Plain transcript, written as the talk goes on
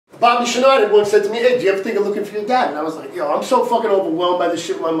Bobby Chouinard had once said to me, hey, do you ever think of looking for your dad? And I was like, yo, I'm so fucking overwhelmed by this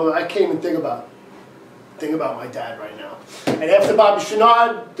shit with my mother, I can't even think about my dad right now. And after Bobby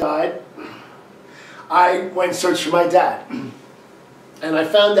Chouinard died, I went and searched for my dad. And I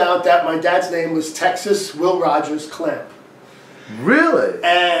found out that my dad's name was Texas Will Rogers Clamp. Really?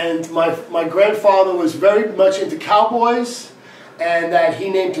 And my grandfather was very much into cowboys, and that he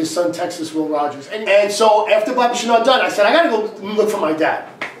named his son Texas Will Rogers. And so after Bobby Chouinard died, I said, I gotta go look for my dad.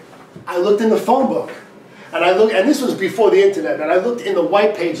 I looked in the phone book, and and this was before the internet, and I looked in the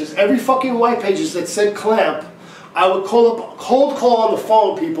white pages, every fucking white pages that said Clamp. I would cold call on the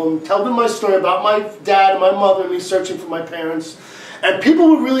phone people and tell them my story about my dad and my mother and me searching for my parents. And people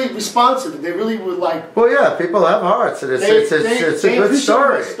were really responsive. They really were like... Well, yeah, people have hearts, and it's a good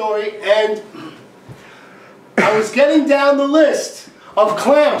story. And I was getting down the list of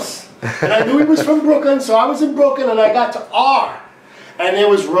Clamps. And I knew he was from Brooklyn, so I was in Brooklyn, and I got to R. And there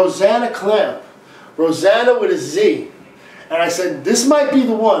was Rosanna Clamp. Rosanna with a Z. And I said, this might be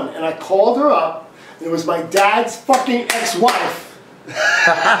the one. And I called her up. And it was my dad's fucking ex-wife.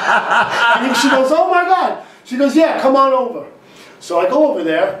 And she goes, oh my God. She goes, yeah, come on over. So I go over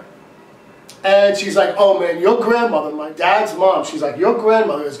there, and she's like, oh man, your grandmother, my dad's mom, she's like, your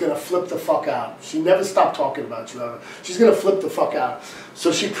grandmother is going to flip the fuck out. She never stopped talking about you ever. She's going to flip the fuck out.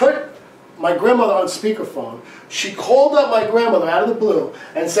 So she put my grandmother on speakerphone. She called up my grandmother out of the blue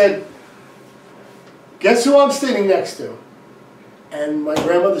and said, guess who I'm sitting next to? And my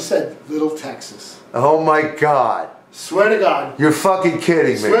grandmother said, Little Texas. Oh my God. Swear to God. You're fucking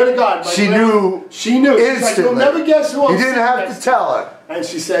kidding me. Swear to God. She knew. She knew. Instantly. She's like, you'll never guess who I'm You didn't have to tell her. And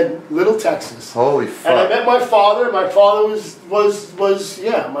she said, Little Texas. Holy fuck. And I met my father. My father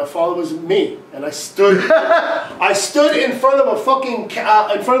my father was me. And I stood, I stood in front of a fucking, in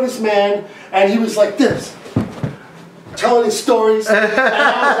front of this man, and he was like this, telling his stories. And I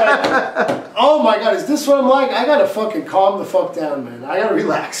was like, oh my God, is this what I'm like? I gotta fucking calm the fuck down, man. I gotta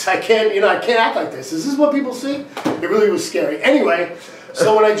relax. I can't, I can't act like this. Is this what people see? It really was scary. Anyway,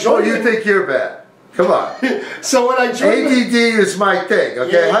 so when I joined... Oh, you think you're bad? Come on. So when I joined... ADD is my thing,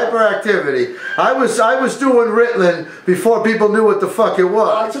 okay? Yeah. Hyperactivity. I was doing Ritalin before people knew what the fuck it was.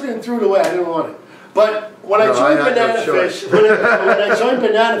 Well, I took it and threw it away. I didn't want it. But when I joined Banana Fish, when I joined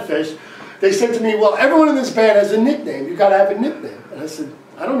Banana Fish, they said to me, well, everyone in this band has a nickname. You gotta have a nickname. And I said,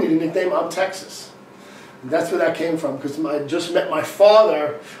 I don't need a nickname, I'm Texas. And that's where that came from, because I just met my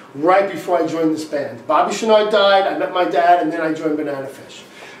father right before I joined this band. Bobby Chouinard died, I met my dad, and then I joined Banana Fish.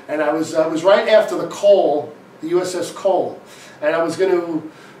 And I was right after the Cole, the USS Cole, and I was going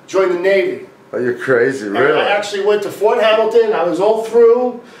to join the Navy. Oh, you're crazy, really? And I actually went to Fort Hamilton, I was all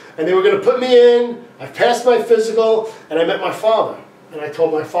through, and they were going to put me in, I passed my physical, and I met my father. And I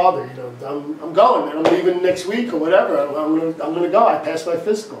told my father, I'm going, man. I'm leaving next week or whatever. I'm gonna go. I passed my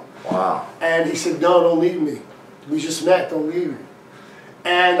physical. Wow. And he said, no, don't leave me. We just met. Don't leave me.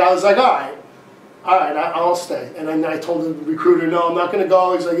 And I was like, all right, I'll stay. And then I told the recruiter, no, I'm not gonna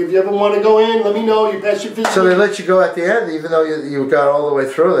go. He's like, if you ever want to go in, let me know. You passed your physical. So they let you go at the end, even though you got all the way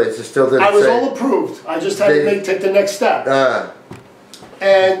through. They just still didn't. I was all approved. I just had to take the next step.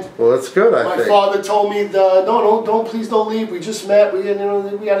 And well, that's good. I think my father told me, please don't leave. We just met. We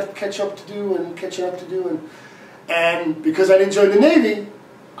got to catch up to do, and because I didn't join the Navy,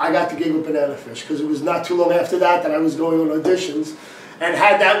 I got the gig with Banana Fish, because it was not too long after that I was going on auditions, and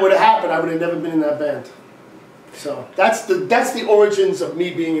had that would have happened, I would have never been in that band. So that's the origins of me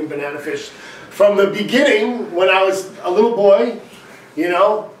being in Banana Fish, from the beginning when I was a little boy,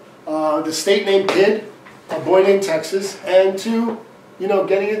 the state named Kid, a boy named Texas, and to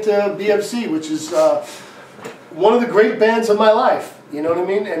getting into BFC, which is one of the great bands of my life, you know what I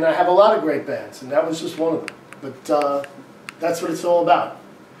mean? And I have a lot of great bands, and that was just one of them. But that's what it's all about,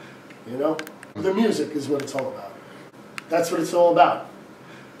 The music is what it's all about. That's what it's all about,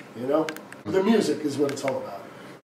 The music is what it's all about.